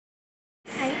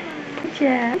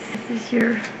Jess. This is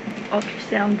your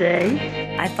ultrasound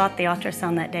day. I thought the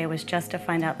ultrasound that day was just to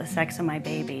find out the sex of my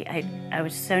baby. I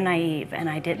was so naive, and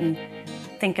I didn't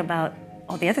think about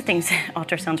all the other things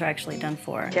ultrasounds are actually done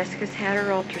for. Jessica's had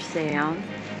her ultrasound.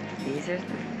 These are the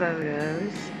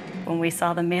photos. When we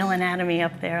saw the male anatomy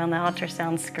up there on the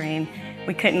ultrasound screen,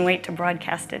 we couldn't wait to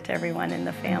broadcast it to everyone in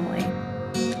the family.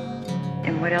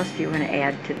 And what else do you want to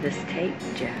add to this tape,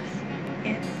 Jess?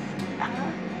 It's a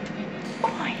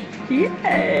boy.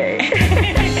 Yay!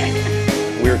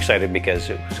 We were excited because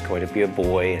it was going to be a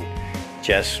boy, and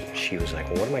Jess, she was like,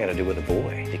 well, what am I going to do with a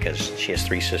boy? Because she has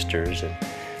 3 sisters and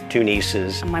 2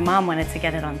 nieces. My mom wanted to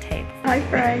get it on tape. Hi,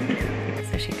 Frank.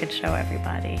 So she could show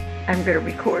everybody. I'm going to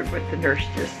record what the nurse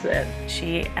just said.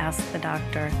 She asked the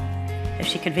doctor if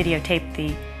she could videotape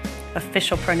the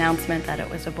official pronouncement that it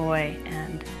was a boy,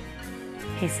 and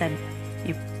he said,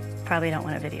 you probably don't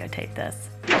want to videotape this.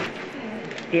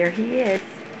 There he is.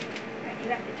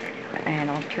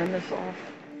 And I'll turn this off.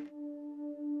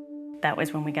 That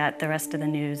was when we got the rest of the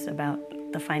news about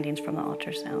the findings from the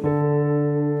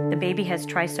ultrasound. The baby has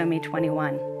trisomy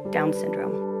 21, Down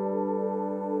syndrome.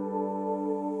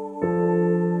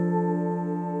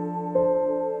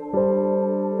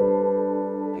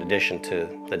 In addition to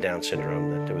the Down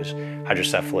syndrome, that there was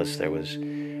hydrocephalus, there was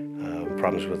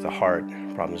problems with the heart,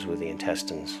 problems with the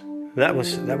intestines. That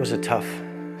was a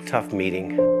tough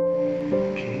meeting.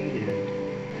 Caden,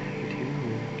 how you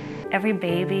doing? Every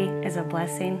baby is a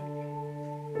blessing,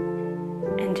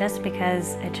 and just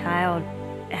because a child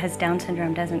has Down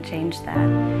syndrome doesn't change that.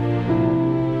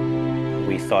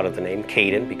 We thought of the name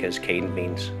Caden because Caden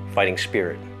means fighting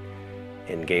spirit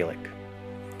in Gaelic.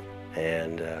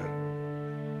 And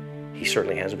he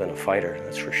certainly has been a fighter,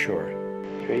 that's for sure.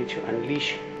 Ready to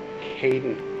unleash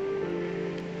Caden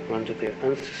onto the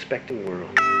unsuspecting world.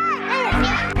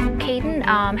 Caden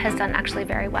has done actually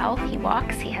very well. He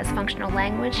walks, he has functional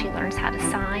language, he learns how to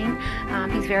sign.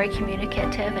 He's very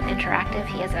communicative and interactive.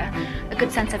 He has a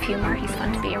good sense of humor. He's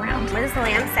fun to be around. What does the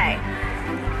lamb say?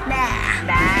 Bah.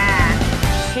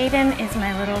 Bah. Caden is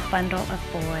my little bundle of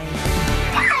boys.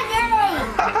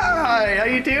 Hi, how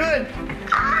you doing?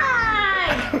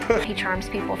 Hi! He charms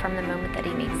people from the moment that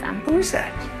he meets them. Who's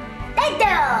that?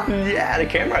 Beto! Yeah, the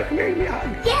camera. Come here, give me a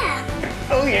hug. Yeah!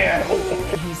 Oh, yeah.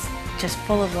 He's just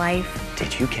full of life.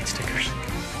 Did you get stickers?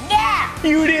 Yeah!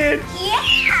 You did?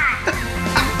 Yeah!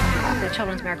 The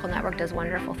Children's Miracle Network does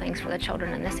wonderful things for the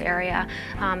children in this area,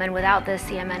 and without the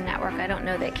CMN network, I don't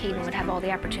know that Caden would have all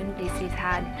the opportunities he's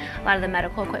had. A lot of the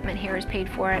medical equipment here is paid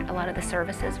for it. A lot of the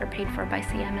services are paid for by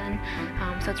CMN,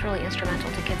 so it's really instrumental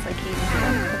to kids like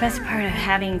Caden. The best part of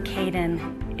having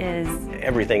Caden is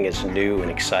Everything is new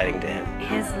and exciting to him.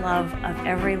 his love of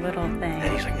every little And thing.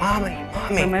 he's like, Mommy,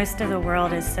 For Mommy. most of the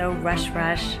world is so rush.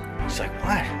 He's like,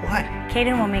 what?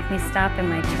 Caden will make me stop in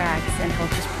my tracks, and he'll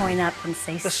just point up and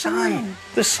say, The sun,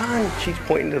 the sun. She's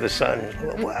pointing to the sun.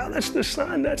 Wow, that's the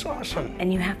sun, that's awesome.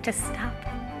 And you have to stop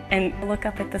and look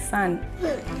up at the sun.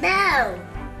 No!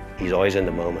 He's always in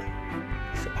the moment.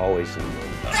 He's always in the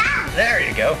moment. There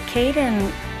you go.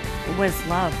 Caden was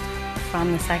loved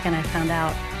from the second I found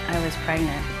out I was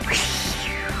pregnant.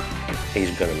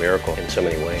 He's been a miracle in so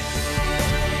many ways.